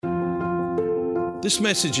This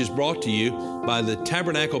message is brought to you by the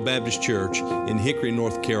Tabernacle Baptist Church in Hickory,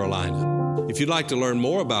 North Carolina. If you'd like to learn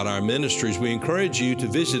more about our ministries, we encourage you to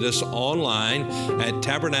visit us online at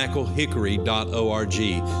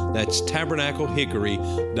tabernaclehickory.org. That's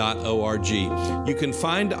tabernaclehickory.org. You can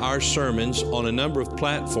find our sermons on a number of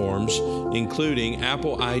platforms, including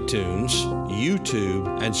Apple iTunes,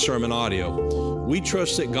 YouTube, and Sermon Audio. We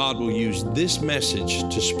trust that God will use this message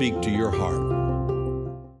to speak to your heart.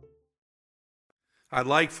 I'd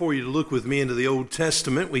like for you to look with me into the Old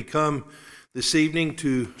Testament. We come this evening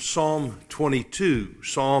to Psalm 22.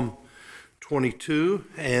 Psalm 22.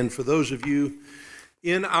 And for those of you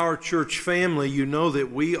in our church family, you know that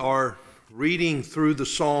we are reading through the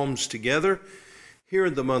Psalms together here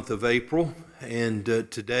in the month of April. And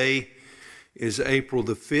today is April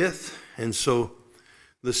the 5th. And so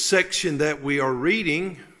the section that we are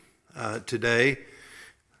reading today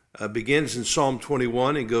begins in Psalm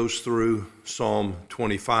 21 and goes through Psalm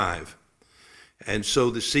 25. And so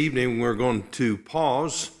this evening we're going to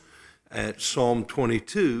pause at Psalm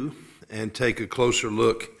 22 and take a closer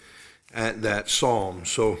look at that psalm.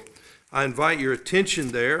 So I invite your attention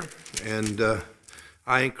there, and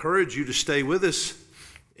I encourage you to stay with us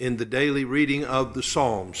in the daily reading of the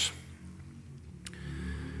Psalms.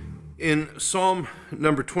 In Psalm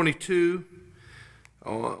number 22,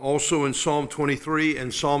 also in Psalm 23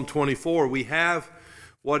 and Psalm 24, we have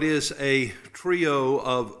what is a trio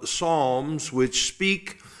of psalms which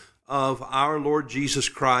speak of our Lord Jesus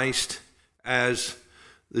Christ as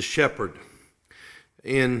the shepherd.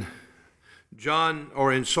 In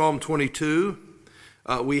Psalm 22,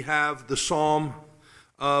 we have the psalm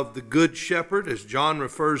of the Good Shepherd, as John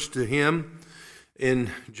refers to him. In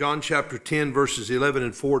John chapter 10, verses 11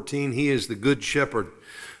 and 14, he is the Good Shepherd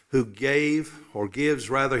who gives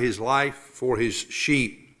his life for his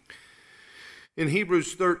sheep. In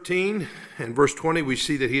Hebrews 13 and verse 20, we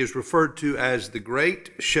see that he is referred to as the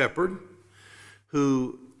Great Shepherd,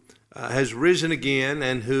 who has risen again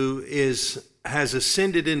and who has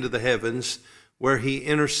ascended into the heavens, where he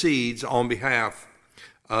intercedes on behalf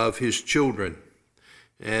of his children.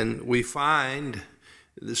 And we find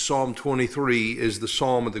the Psalm 23 is the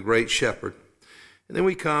Psalm of the Great Shepherd. And then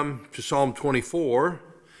we come to Psalm 24,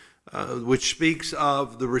 which speaks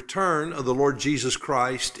of the return of the Lord Jesus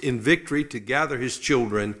Christ in victory to gather his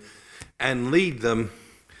children and lead them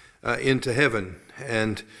into heaven.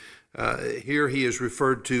 And here he is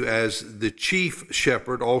referred to as the chief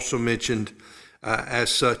shepherd, also mentioned as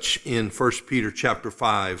such in 1 Peter chapter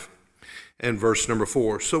 5 and verse number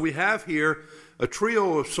 4. So we have here a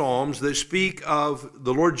trio of psalms that speak of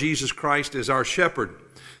the Lord Jesus Christ as our shepherd,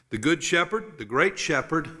 the Good Shepherd, the Great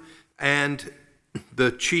Shepherd, and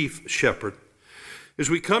the chief shepherd. As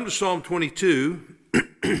we come to Psalm 22,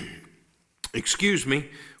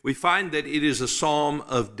 we find that it is a psalm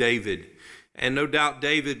of David. And no doubt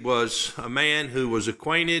David was a man who was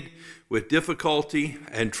acquainted with difficulty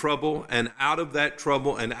and trouble, and out of that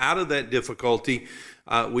trouble and out of that difficulty,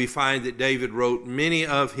 we find that David wrote many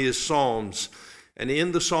of his psalms. And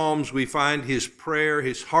in the psalms, we find his prayer,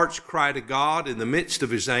 his heart's cry to God in the midst of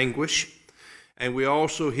his anguish. And we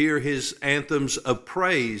also hear his anthems of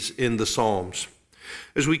praise in the Psalms.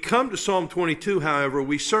 As we come to Psalm 22, however,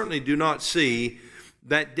 we certainly do not see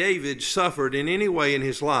that David suffered in any way in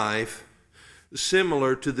his life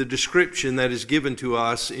similar to the description that is given to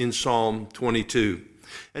us in Psalm 22.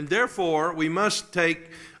 And therefore, we must take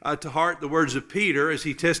to heart the words of Peter as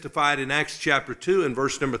he testified in Acts chapter 2 and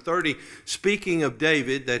verse number 30, speaking of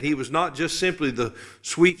David, that he was not just simply the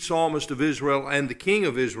sweet psalmist of Israel and the king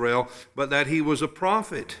of Israel, but that he was a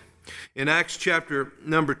prophet. In Acts chapter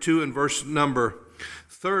number 2 and verse number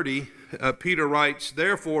 30, Peter writes,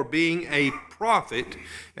 "Therefore, being a prophet,"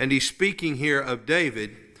 and he's speaking here of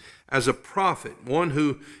David as a prophet, one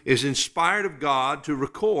who is inspired of God to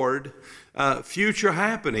record future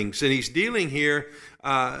happenings. And he's dealing here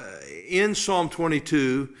in Psalm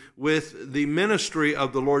 22 with the ministry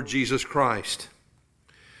of the Lord Jesus Christ.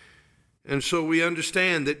 And so we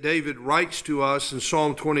understand that David writes to us in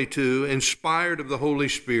Psalm 22, inspired of the Holy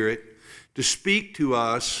Spirit, to speak to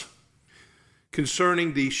us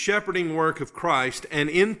concerning the shepherding work of Christ. And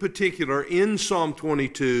in particular, in Psalm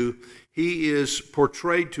 22, he is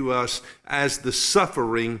portrayed to us as the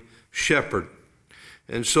suffering shepherd.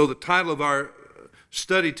 And so the title of our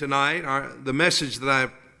study tonight, the message that I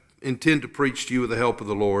intend to preach to you with the help of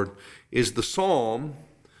the Lord, is the Psalm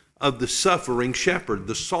of the Suffering Shepherd.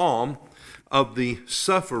 The Psalm of the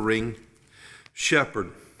Suffering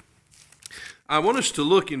Shepherd. I want us to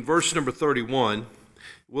look in verse number 31.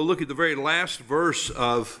 We'll look at the very last verse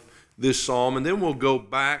of this psalm, and then we'll go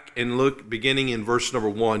back and look beginning in verse number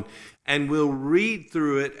 1, and we'll read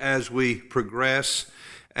through it as we progress,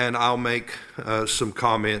 and I'll make some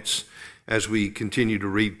comments as we continue to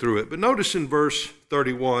read through it. But notice in verse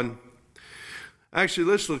 31, actually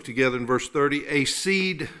let's look together in verse 30. A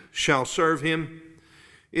seed shall serve him.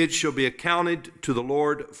 It shall be accounted to the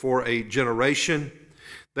Lord for a generation.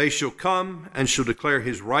 They shall come and shall declare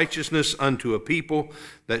his righteousness unto a people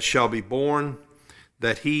that shall be born,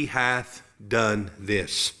 that he hath done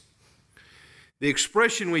this. The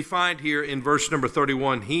expression we find here in verse number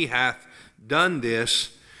 31, he hath done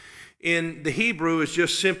this, in the Hebrew is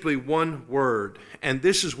just simply one word, and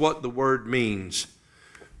this is what the word means: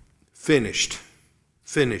 finished.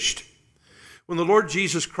 Finished. When the Lord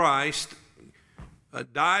Jesus Christ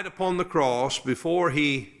died upon the cross, before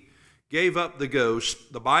he gave up the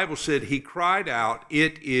ghost, the Bible said he cried out,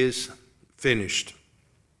 "It is finished."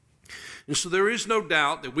 And so there is no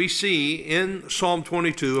doubt that we see in Psalm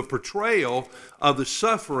 22 a portrayal of the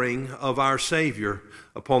suffering of our Savior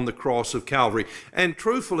upon the cross of Calvary. And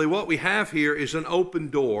truthfully, what we have here is an open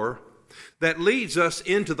door that leads us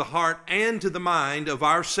into the heart and to the mind of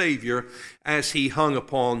our Savior as he hung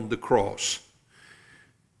upon the cross.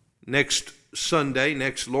 Next Sunday,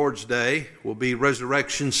 next Lord's Day, will be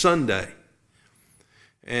Resurrection Sunday.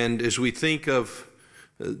 And as we think of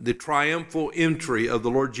the triumphal entry of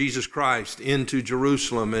the Lord Jesus Christ into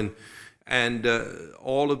Jerusalem and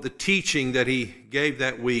all of the teaching that he gave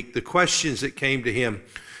that week, the questions that came to him,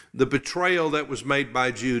 the betrayal that was made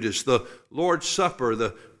by Judas, the Lord's Supper,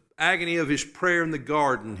 the agony of his prayer in the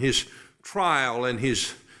garden, his trial and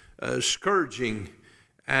his scourging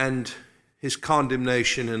and his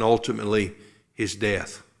condemnation, and ultimately his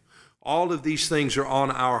death. All of these things are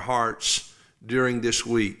on our hearts during this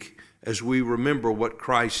week as we remember what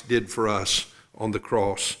Christ did for us on the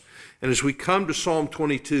cross. And as we come to Psalm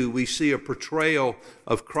 22, we see a portrayal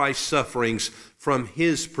of Christ's sufferings from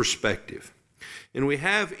his perspective. And we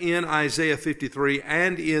have in Isaiah 53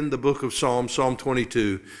 and in the book of Psalms, Psalm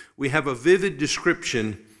 22, we have a vivid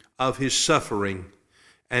description of his suffering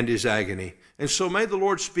and his agony. And so may the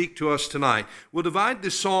Lord speak to us tonight. We'll divide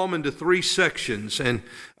this psalm into three sections, and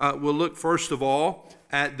we'll look first of all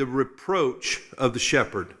at the reproach of the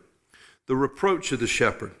shepherd. The reproach of the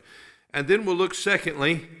shepherd. And then we'll look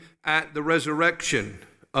secondly at the resurrection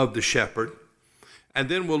of the shepherd. And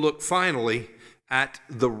then we'll look finally at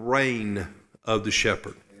the reign of the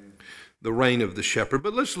shepherd. The reign of the shepherd.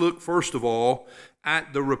 But let's look first of all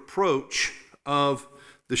at the reproach of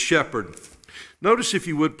the shepherd. Notice, if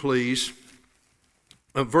you would please,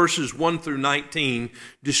 verses 1 through 19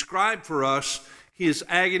 describe for us his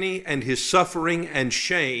agony and his suffering and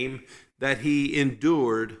shame that he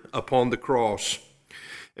endured upon the cross.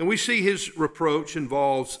 And we see his reproach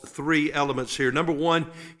involves three elements here. Number one,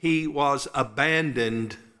 he was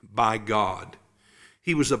abandoned by God.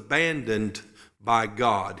 He was abandoned by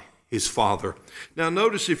God, his Father. Now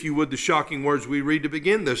notice, if you would, the shocking words we read to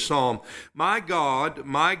begin this psalm. My God,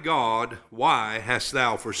 why hast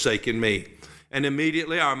thou forsaken me? And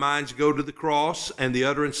immediately our minds go to the cross and the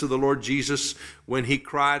utterance of the Lord Jesus when he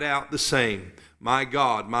cried out the same. My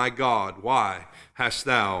God, why hast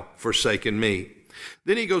thou forsaken me?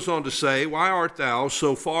 Then he goes on to say, why art thou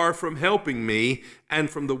so far from helping me and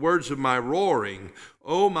from the words of my roaring?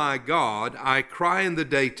 O my God, I cry in the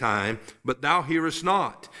daytime, but thou hearest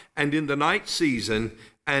not, and in the night season,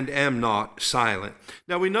 and am not silent.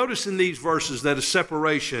 Now we notice in these verses that a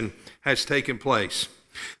separation has taken place.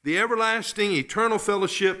 The everlasting, eternal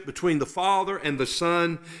fellowship between the Father and the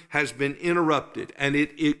Son has been interrupted, and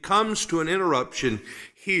it comes to an interruption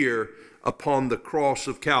here upon the cross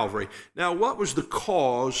of Calvary. Now, what was the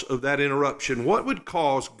cause of that interruption? What would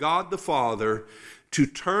cause God the Father to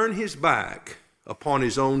turn his back upon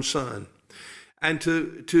his own Son and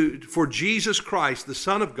for Jesus Christ, the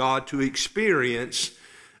Son of God, to experience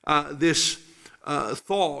this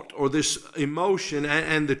thought or this emotion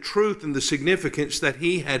and the truth and the significance that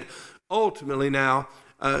he had ultimately now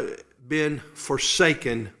been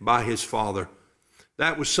forsaken by his Father?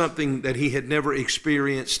 That was something that he had never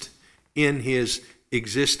experienced in his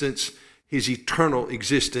existence, his eternal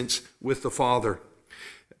existence with the Father.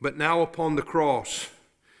 But now upon the cross,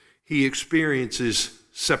 he experiences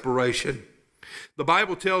separation. The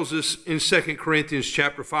Bible tells us in 2 Corinthians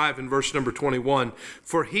chapter 5 and verse number 21,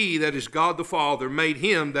 for he, that is God the Father, made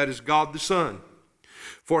him that is God the Son.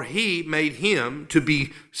 For he made him to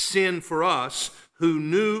be sin for us who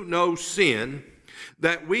knew no sin,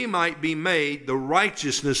 that we might be made the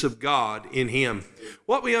righteousness of God in him.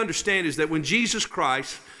 What we understand is that when Jesus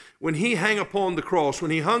Christ, when he hung upon the cross, when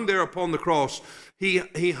he hung there upon the cross,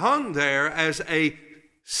 he hung there as a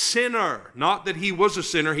sinner. Not that he was a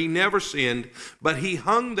sinner, he never sinned, but he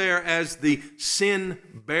hung there as the sin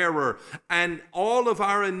bearer. And all of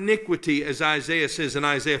our iniquity, as Isaiah says in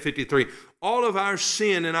Isaiah 53, all of our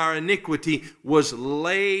sin and our iniquity was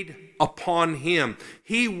laid upon him.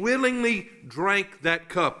 He willingly drank that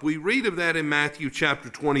cup. We read of that in Matthew chapter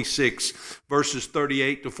 26, verses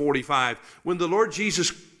 38 to 45. When the Lord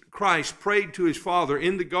Jesus Christ prayed to his Father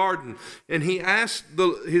in the garden, and he asked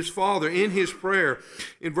his Father in his prayer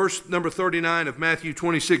in verse number 39 of Matthew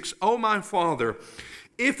 26, "Oh, my Father,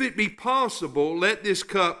 if it be possible, let this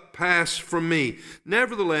cup pass from me.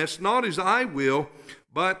 Nevertheless, not as I will,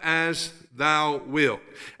 but as thou wilt."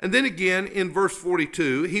 And then again in verse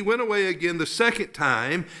 42, he went away again the second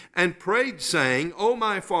time and prayed, saying, "O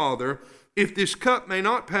my Father, if this cup may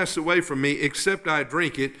not pass away from me, except I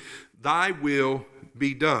drink it, thy will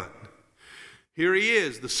be done." Here he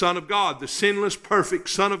is, the Son of God, the sinless, perfect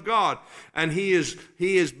Son of God, and he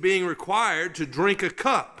is being required to drink a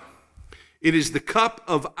cup. It is the cup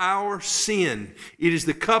of our sin. It is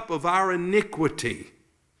the cup of our iniquity.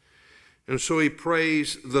 And so he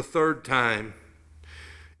prays the third time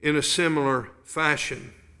in a similar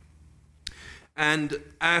fashion and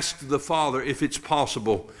asked the Father if it's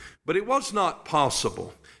possible. But it was not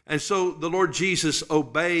possible. And so the Lord Jesus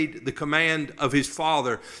obeyed the command of his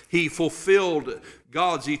Father. He fulfilled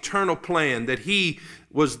God's eternal plan that he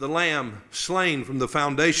was the Lamb slain from the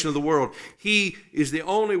foundation of the world. He is the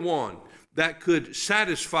only one that could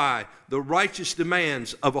satisfy the righteous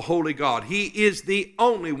demands of a holy God. He is the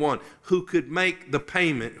only one who could make the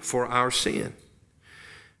payment for our sin.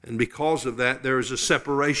 And because of that, there is a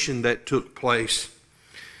separation that took place.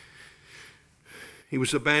 He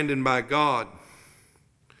was abandoned by God.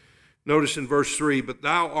 Notice in verse 3, "But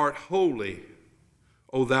thou art holy,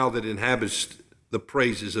 O thou that inhabitest the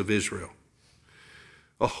praises of Israel."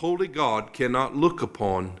 A holy God cannot look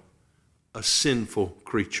upon a sinful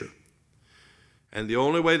creature. And the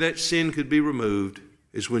only way that sin could be removed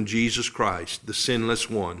is when Jesus Christ, the sinless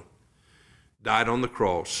one, died on the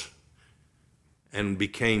cross and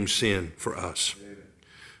became sin for us.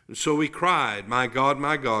 And so we cried, my God,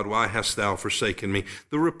 why hast thou forsaken me?"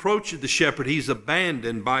 The reproach of the shepherd, he's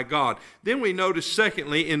abandoned by God. Then we notice,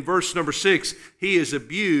 secondly, in verse number 6, he is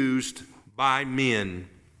abused by men.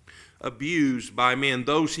 Abused by men,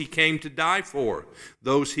 those he came to die for,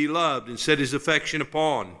 those he loved and set his affection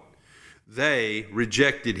upon. They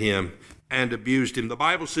rejected him and abused him. The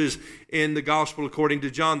Bible says in the gospel according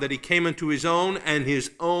to John that he came unto his own, and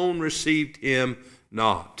his own received him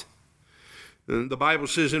not. The Bible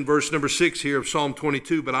says in verse number 6 here of Psalm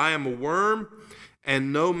 22, "But I am a worm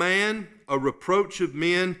and no man, a reproach of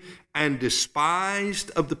men, and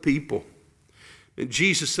despised of the people." And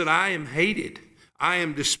Jesus said, "I am hated. I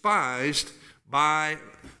am despised by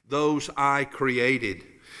those I created."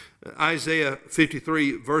 Isaiah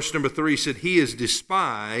 53, verse number 3 said, "He is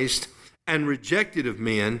despised and rejected of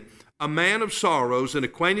men, a man of sorrows and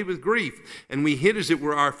acquainted with grief. And we hid, as it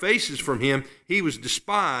were, our faces from him. He was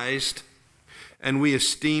despised, and we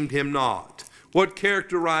esteemed him not." What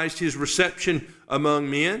characterized his reception among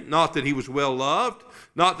men? Not that he was well loved,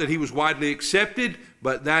 not that he was widely accepted,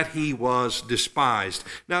 but that he was despised.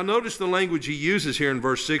 Now notice the language he uses here in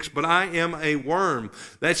verse 6, "But I am a worm."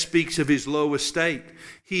 That speaks of his low estate.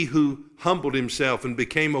 He who humbled himself and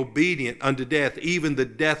became obedient unto death, even the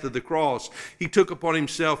death of the cross. He took upon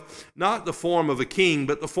himself not the form of a king,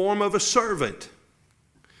 but the form of a servant.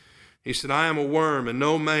 He said, "I am a worm and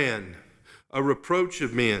no man, a reproach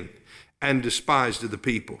of men, and despised of the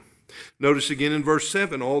people." Notice again in verse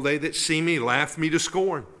 7, "All they that see me laugh me to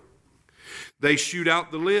scorn. They shoot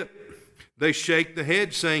out the lip, they shake the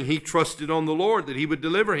head, saying, He trusted on the Lord that he would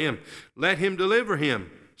deliver him. Let him deliver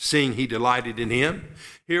him, seeing he delighted in him."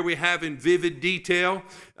 Here we have in vivid detail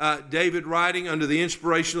David writing under the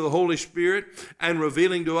inspiration of the Holy Spirit and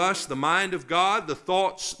revealing to us the mind of God, the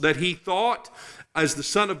thoughts that he thought as the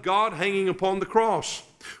Son of God hanging upon the cross.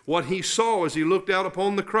 What he saw as he looked out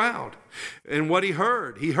upon the crowd, and what he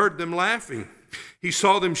heard them laughing. He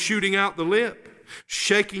saw them shooting out the lip,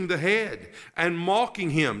 shaking the head, and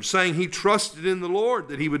mocking him, saying he trusted in the Lord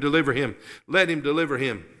that he would deliver him. Let him deliver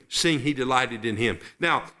him, seeing he delighted in him.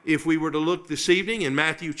 Now, if we were to look this evening in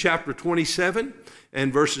Matthew chapter 27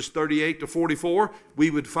 and verses 38 to 44,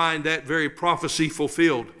 we would find that very prophecy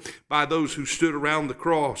fulfilled by those who stood around the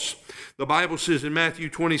cross. The Bible says in Matthew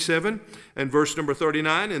 27 and verse number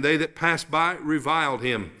 39, "And they that passed by reviled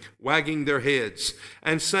him, wagging their heads,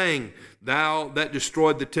 and saying, Thou that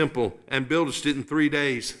destroyed the temple and buildest it in 3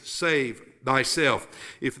 days, save thyself.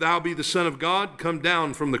 If thou be the Son of God, come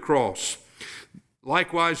down from the cross.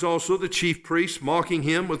 Likewise also the chief priests, mocking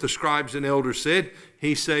him with the scribes and elders, said,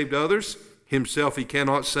 He saved others, himself he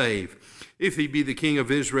cannot save. If he be the King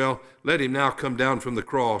of Israel, let him now come down from the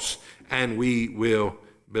cross, and we will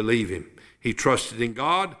believe him. He trusted in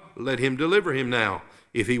God, let him deliver him now,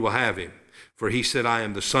 if he will have him. For he said, I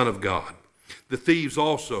am the Son of God. The thieves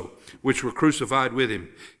also, which were crucified with him,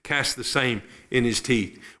 cast the same in his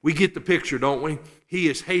teeth. We get the picture, don't we? He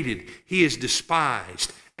is hated, he is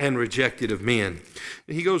despised and rejected of men.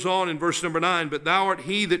 And he goes on in verse number 9, but thou art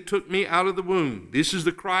he that took me out of the womb. This is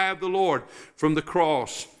the cry of the Lord from the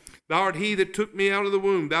cross. Thou art he that took me out of the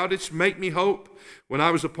womb. Thou didst make me hope when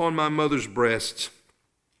I was upon my mother's breasts.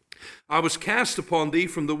 I was cast upon thee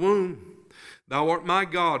from the womb. Thou art my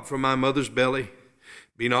God from my mother's belly.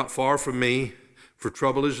 Be not far from me, for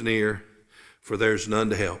trouble is near, for there's none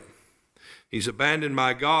to help. He's abandoned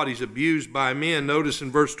by God. He's abused by men. Notice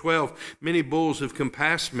in verse 12, many bulls have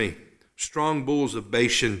compassed me. Strong bulls of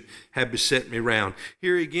Bashan have beset me round.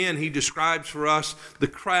 Here again, he describes for us the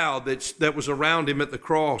crowd that was around him at the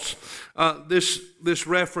cross. This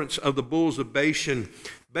reference of the bulls of Bashan.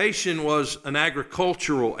 Bashan was an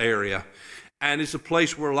agricultural area, and it's a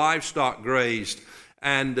place where livestock grazed,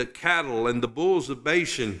 and the cattle and the bulls of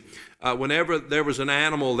Bashan, whenever there was an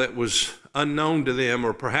animal that was unknown to them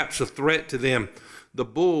or perhaps a threat to them, the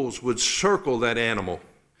bulls would circle that animal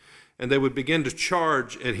and they would begin to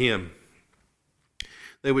charge at him.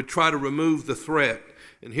 They would try to remove the threat.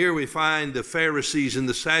 And here we find the Pharisees and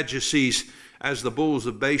the Sadducees as the bulls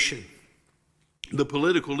of Bashan, the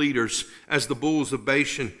political leaders as the bulls of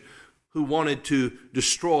Bashan, who wanted to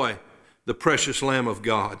destroy the precious Lamb of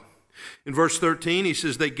God. In verse 13, he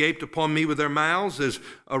says, they gaped upon me with their mouths as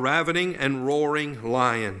a ravening and roaring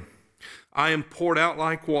lion. I am poured out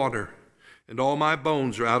like water, and all my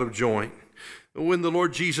bones are out of joint. When the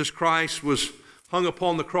Lord Jesus Christ was hung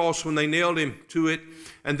upon the cross, when they nailed him to it,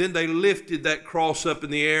 and then they lifted that cross up in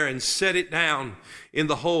the air and set it down in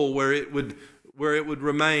the hole where it would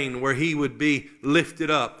remain, where he would be lifted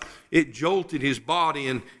up. It jolted his body,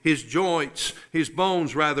 and his joints, his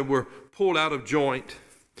bones rather, were pulled out of joint.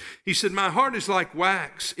 He said, my heart is like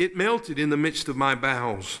wax. It melted in the midst of my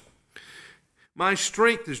bowels. My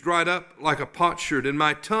strength is dried up like a potsherd, and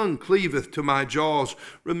my tongue cleaveth to my jaws.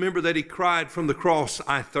 Remember that he cried from the cross,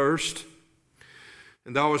 I thirst.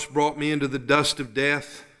 And thou hast brought me into the dust of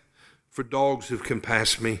death, for dogs have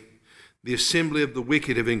compassed me. The assembly of the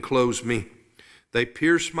wicked have enclosed me. They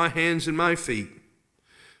pierced my hands and my feet.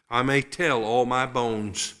 I may tell all my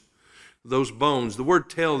bones. Those bones, the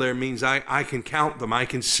word tell there means I can count them, I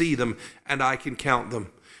can see them, and I can count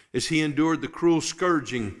them. As he endured the cruel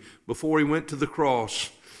scourging before he went to the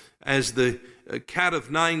cross, as the cat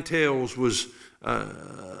of nine tails was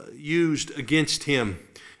used against him,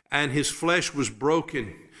 and his flesh was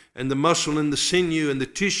broken, and the muscle and the sinew and the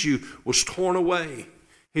tissue was torn away,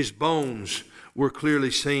 his bones were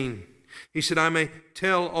clearly seen. He said, I may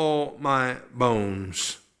tell all my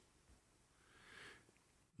bones.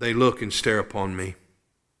 They look and stare upon me.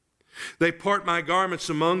 They part my garments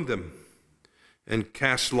among them and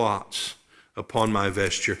cast lots upon my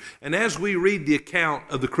vesture. And as we read the account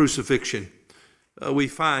of the crucifixion, we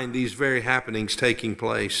find these very happenings taking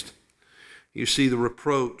place. You see the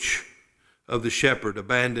reproach of the shepherd,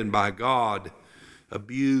 abandoned by God,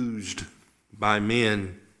 abused by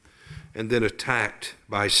men, and then attacked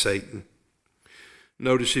by Satan.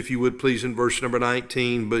 Notice, if you would please, in verse number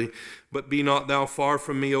 19, but be not thou far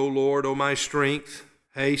from me, O Lord, O my strength.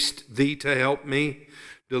 Haste thee to help me.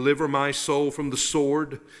 Deliver my soul from the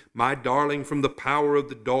sword, my darling from the power of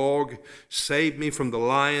the dog. Save me from the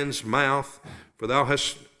lion's mouth, for thou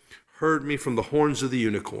hast heard me from the horns of the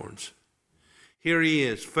unicorns. Here he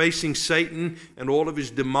is, facing Satan and all of his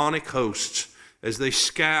demonic hosts, as they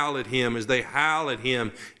scowl at him, as they howl at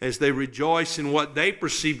him, as they rejoice in what they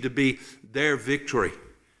perceive to be their victory.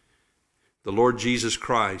 The Lord Jesus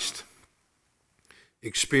Christ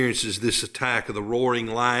experiences this attack of the roaring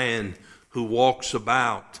lion who walks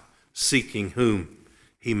about seeking whom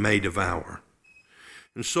he may devour.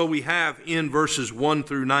 And so we have in verses 1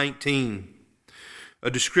 through 19 a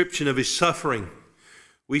description of his suffering.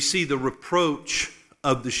 We see the reproach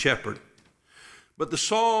of the shepherd. But the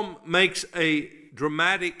psalm makes a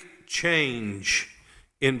dramatic change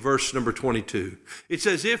in verse number 22. It's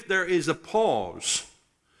as if there is a pause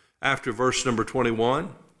after verse number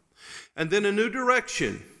 21, and then a new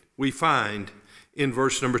direction we find in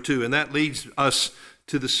verse number 2. And that leads us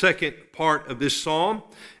to the second part of this psalm,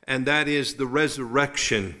 and that is the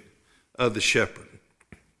resurrection of the shepherd.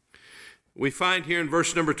 We find here in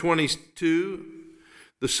verse number 22,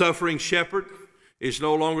 the suffering shepherd is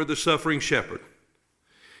no longer the suffering shepherd.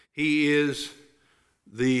 He is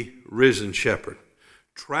the risen shepherd.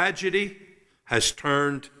 Tragedy has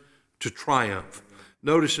turned to triumph.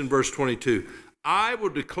 Notice in verse 22, I will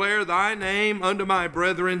declare thy name unto my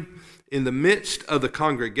brethren. In the midst of the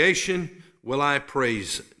congregation will I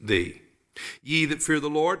praise thee. Ye that fear the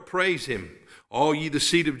Lord, praise him. All ye the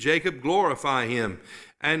seed of Jacob, glorify him,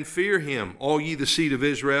 and fear him, all ye the seed of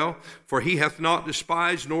Israel. For he hath not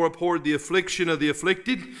despised nor abhorred the affliction of the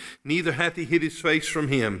afflicted, neither hath he hid his face from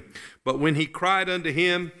him. But when he cried unto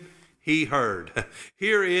him, he heard.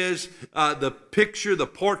 Here is the picture, the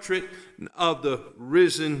portrait of the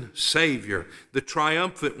risen Savior, the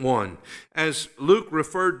triumphant one. As Luke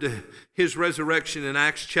referred to his resurrection in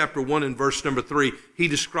Acts chapter 1 and verse number 3, he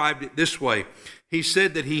described it this way. He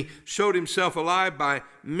said that he showed himself alive by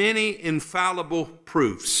many infallible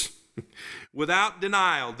proofs. Without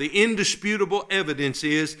denial, the indisputable evidence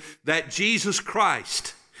is that Jesus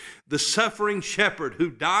Christ, the suffering shepherd who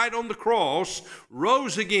died on the cross,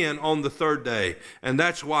 rose again on the third day. And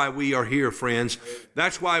that's why we are here, friends.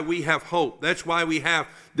 That's why we have hope. That's why we have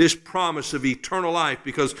this promise of eternal life,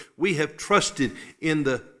 because we have trusted in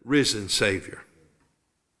the risen Savior.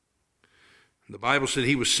 The Bible said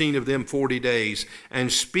he was seen of them 40 days, and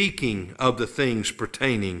speaking of the things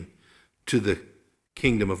pertaining to the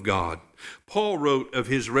kingdom of God. Paul wrote of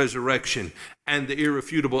his resurrection and the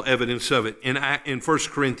irrefutable evidence of it in 1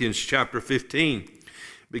 Corinthians chapter 15,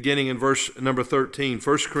 beginning in verse number 13.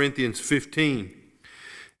 1 Corinthians 15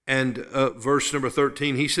 and verse number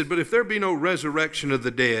 13, he said, But if there be no resurrection of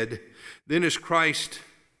the dead, then is Christ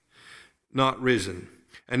not risen.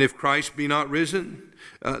 And if Christ be not risen,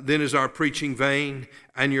 then is our preaching vain,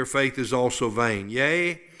 and your faith is also vain.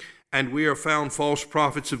 Yea, and we are found false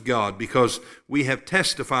prophets of God, because we have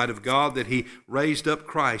testified of God that he raised up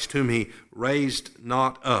Christ, whom he raised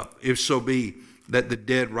not up, if so be that the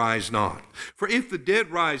dead rise not. For if the dead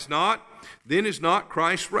rise not, then is not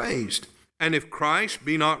Christ raised. And if Christ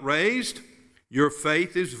be not raised, your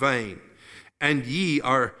faith is vain, and ye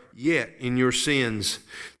are yet in your sins.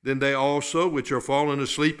 Then they also which are fallen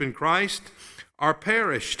asleep in Christ are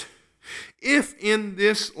perished. If in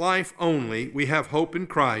this life only we have hope in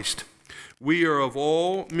Christ, we are of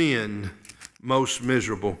all men most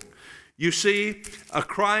miserable. You see, a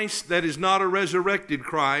Christ that is not a resurrected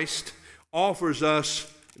Christ offers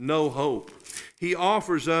us no hope. He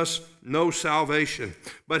offers us no salvation,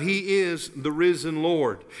 but he is the risen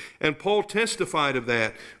Lord. And Paul testified of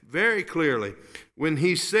that very clearly when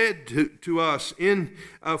he said to us in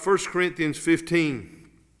 1 Corinthians 15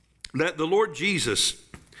 that the Lord Jesus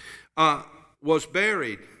was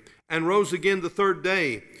buried and rose again the third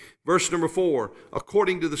day, verse number 4,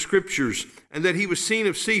 according to the Scriptures, and that he was seen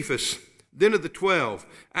of Cephas, then of the 12.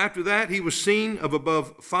 After that, he was seen of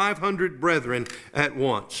above 500 brethren at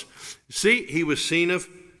once. See, he was seen of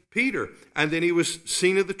Peter, and then he was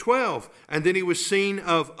seen of the 12, and then he was seen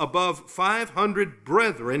of above 500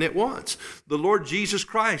 brethren at once. The Lord Jesus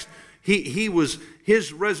Christ,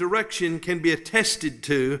 his resurrection can be attested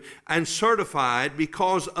to and certified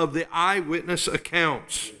because of the eyewitness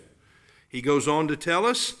accounts. He goes on to tell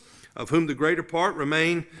us, of whom the greater part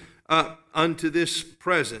remain unto this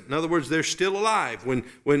present. In other words, they're still alive.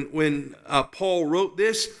 When Paul wrote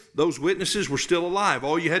this, those witnesses were still alive.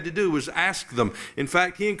 All you had to do was ask them. In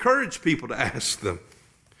fact, he encouraged people to ask them.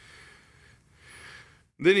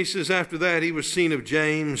 Then he says, after that, he was seen of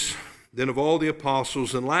James, then of all the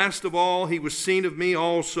apostles, and last of all, he was seen of me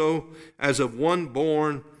also, as of one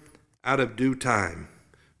born out of due time.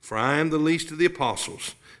 For I am the least of the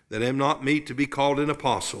apostles, that am not meet to be called an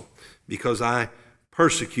apostle, because I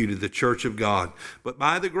persecuted the church of God. But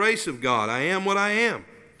by the grace of God, I am what I am.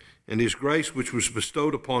 And his grace which was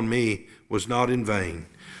bestowed upon me was not in vain.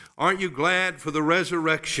 Aren't you glad for the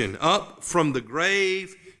resurrection? Up from the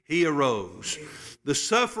grave he arose. The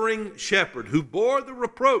suffering shepherd who bore the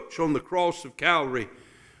reproach on the cross of Calvary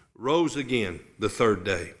rose again the third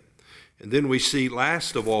day. And then we see,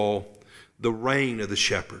 last of all, the reign of the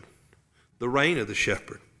shepherd. The reign of the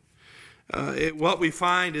shepherd. What we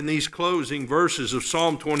find in these closing verses of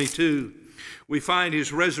Psalm 22, we find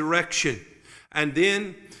his resurrection. And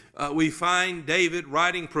then we find David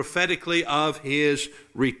writing prophetically of his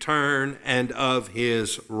return and of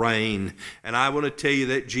his reign. And I want to tell you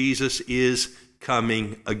that Jesus is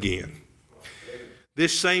coming again.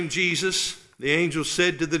 This same Jesus, the angel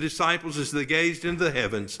said to the disciples as they gazed into the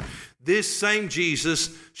heavens, this same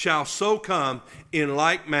Jesus shall so come in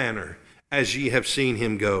like manner as ye have seen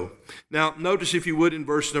him go. Now, notice, if you would, in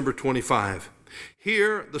verse number 25.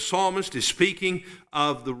 Here, the psalmist is speaking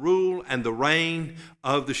of the rule and the reign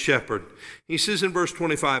of the shepherd. He says in verse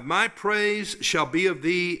 25, my praise shall be of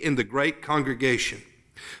thee in the great congregation.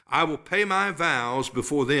 I will pay my vows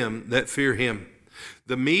before them that fear him.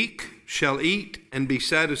 The meek shall eat and be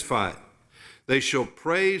satisfied. They shall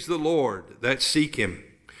praise the Lord that seek him.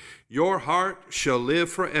 Your heart shall live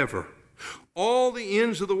forever. All the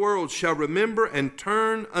ends of the world shall remember and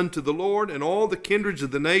turn unto the Lord, and all the kindreds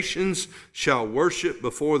of the nations shall worship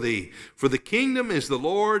before thee. For the kingdom is the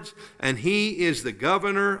Lord's, and he is the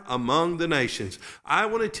governor among the nations. I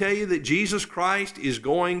want to tell you that Jesus Christ is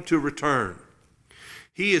going to return.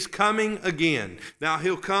 He is coming again. Now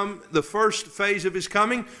he'll come, the first phase of his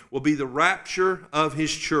coming will be the rapture of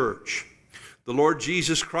his church. The Lord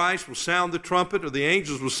Jesus Christ will sound the trumpet, or the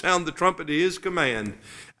angels will sound the trumpet at his command,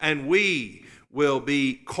 and we will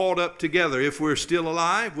be caught up together. If we're still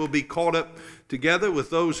alive, we'll be caught up together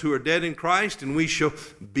with those who are dead in Christ, and we shall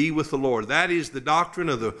be with the Lord. That is the doctrine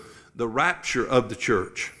of the rapture of the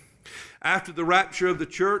church. After the rapture of the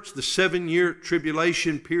church, the 7-year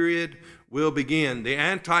tribulation period will begin. The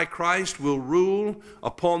Antichrist will rule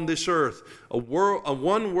upon this earth. A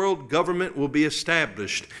one world government will be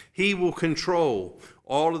established. He will control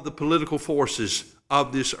all of the political forces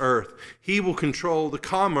of this earth. He will control the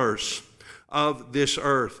commerce of this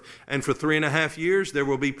earth. And for 3.5 years, there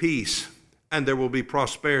will be peace and there will be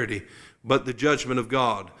prosperity, but the judgment of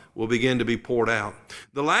God will begin to be poured out.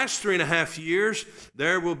 The last 3.5 years,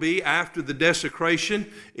 there will be, after the desecration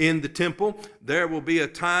in the temple, there will be a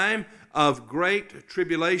time of great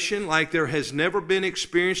tribulation like there has never been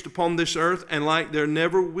experienced upon this earth, and like there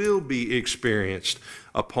never will be experienced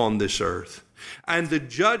upon this earth. And the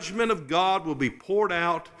judgment of God will be poured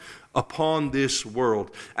out upon this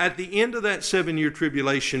world. At the end of that 7-year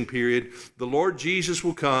tribulation period, the Lord Jesus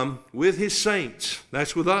will come with his saints.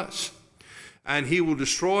 That's with us. And he will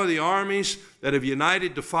destroy the armies that have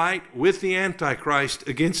united to fight with the Antichrist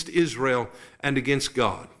against Israel and against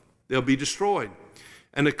God. They'll be destroyed.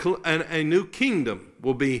 And a new kingdom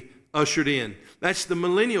will be ushered in. That's the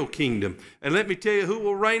millennial kingdom. And let me tell you who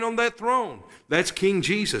will reign on that throne. That's King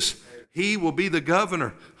Jesus. He will be the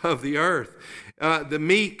governor of the earth. The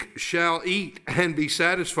meek shall eat and be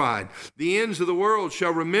satisfied. The ends of the world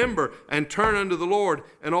shall remember and turn unto the Lord,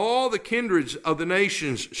 and all the kindreds of the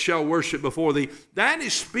nations shall worship before thee. That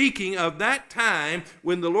is speaking of that time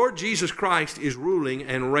when the Lord Jesus Christ is ruling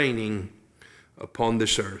and reigning upon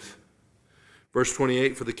this earth. Verse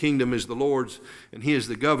 28, for the kingdom is the Lord's, and he is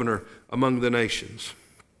the governor among the nations.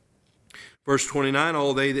 Verse 29,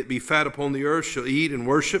 all they that be fat upon the earth shall eat and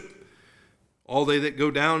worship. All they that go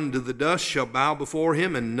down into the dust shall bow before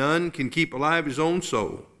him, and none can keep alive his own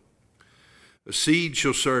soul. A seed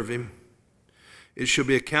shall serve him. It shall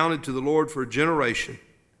be accounted to the Lord for a generation.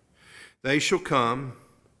 They shall come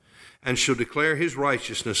and shall declare his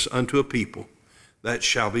righteousness unto a people that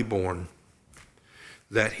shall be born,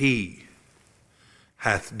 that he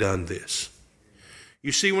hath done this.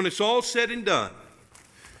 You see, when it's all said and done,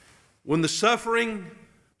 when the suffering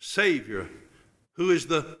Savior, who is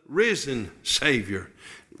the risen Savior,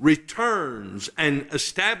 returns and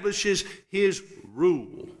establishes his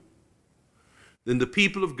rule, then the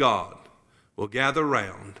people of God will gather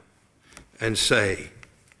round and say,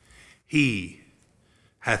 he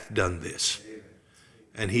hath done this,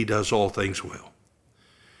 and he does all things well.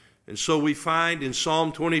 And so we find in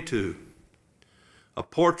Psalm 22 a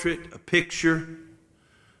portrait, a picture,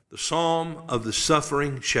 the psalm of the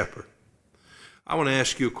suffering shepherd. I want to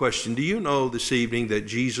ask you a question. Do you know this evening that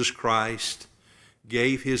Jesus Christ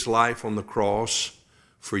gave his life on the cross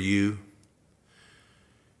for you?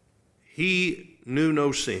 He knew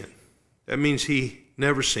no sin. That means he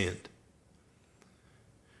never sinned.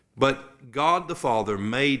 But God the Father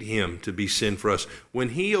made him to be sin for us. When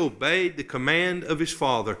he obeyed the command of his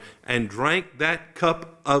Father and drank that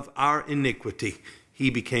cup of our iniquity, he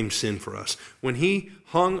became sin for us. When he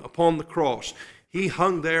hung upon the cross, he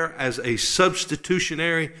hung there as a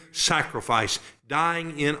substitutionary sacrifice,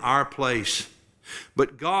 dying in our place.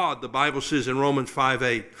 But God, the Bible says in Romans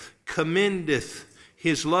 5:8, commendeth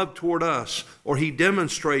his love toward us, or he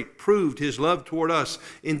proved his love toward us,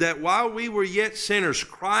 in that while we were yet sinners,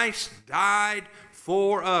 Christ died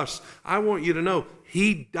for us. I want you to know,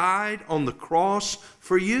 he died on the cross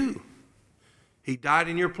for you. He died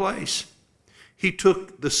in your place. He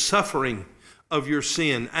took the suffering of your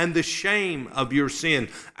sin and the shame of your sin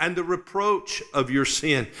and the reproach of your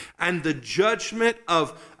sin and the judgment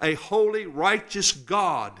of a holy, righteous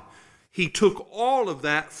God. He took all of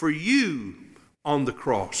that for you on the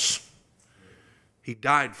cross. He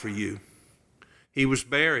died for you. He was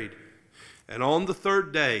buried. And on the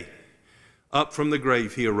third day, up from the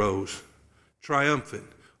grave he arose, triumphant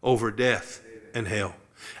over death and hell.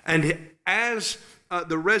 And as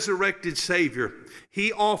the resurrected Savior,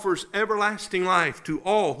 he offers everlasting life to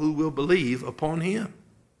all who will believe upon him.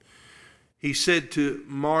 He said to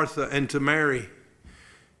Martha and to Mary,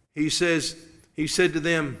 he said to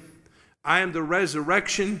them, I am the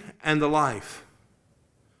resurrection and the life.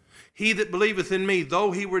 He that believeth in me,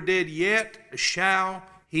 though he were dead, yet shall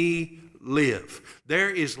he live. There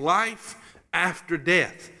is life after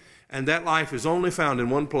death, and that life is only found in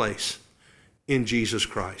one place, in Jesus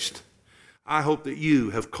Christ. I hope that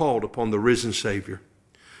you have called upon the risen Savior.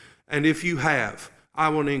 And if you have, I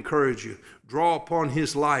want to encourage you, draw upon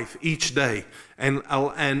his life each day, and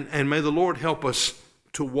may the Lord help us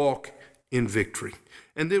to walk in victory.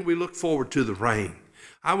 And then we look forward to the reign.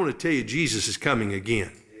 I want to tell you, Jesus is coming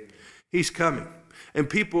again. He's coming. And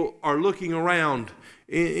people are looking around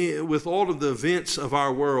with all of the events of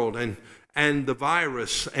our world and the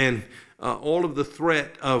virus and all of the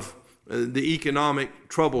threat of the economic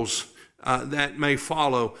troubles that may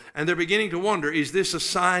follow. And they're beginning to wonder, is this a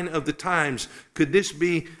sign of the times? Could this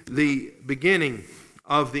be the beginning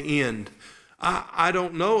of the end? I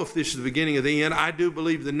don't know if this is the beginning of the end. I do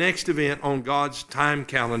believe the next event on God's time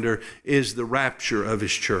calendar is the rapture of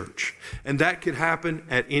his church. And that could happen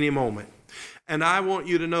at any moment. And I want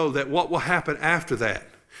you to know that what will happen after that,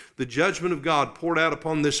 the judgment of God poured out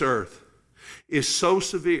upon this earth, is so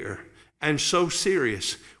severe and so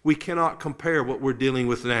serious, we cannot compare what we're dealing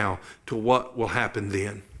with now to what will happen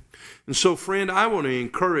then. And so, friend, I want to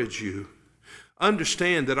encourage you.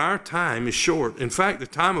 Understand that our time is short. In fact, the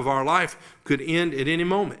time of our life could end at any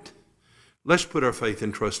moment. Let's put our faith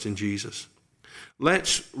and trust in Jesus.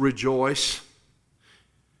 Let's rejoice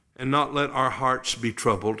and not let our hearts be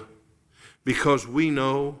troubled, because we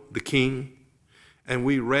know the King and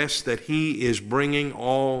we rest that he is bringing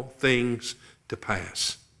all things to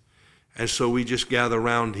pass. And so we just gather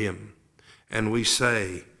around him and we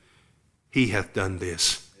say, he hath done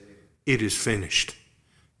this. It is finished.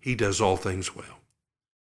 He does all things well.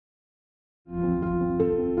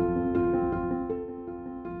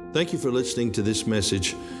 Thank you for listening to this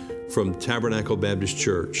message from Tabernacle Baptist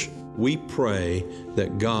Church. We pray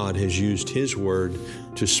that God has used his word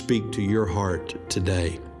to speak to your heart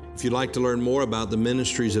today. If you'd like to learn more about the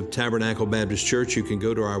ministries of Tabernacle Baptist Church, you can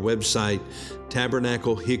go to our website,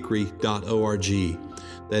 tabernaclehickory.org.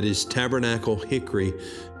 That is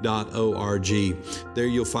tabernaclehickory.org. There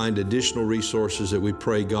you'll find additional resources that we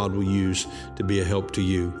pray God will use to be a help to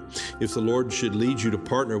you. If the Lord should lead you to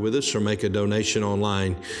partner with us or make a donation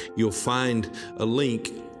online, you'll find a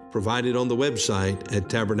link provided on the website at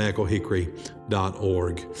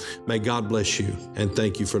tabernaclehickory.org. May God bless you, and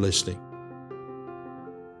thank you for listening.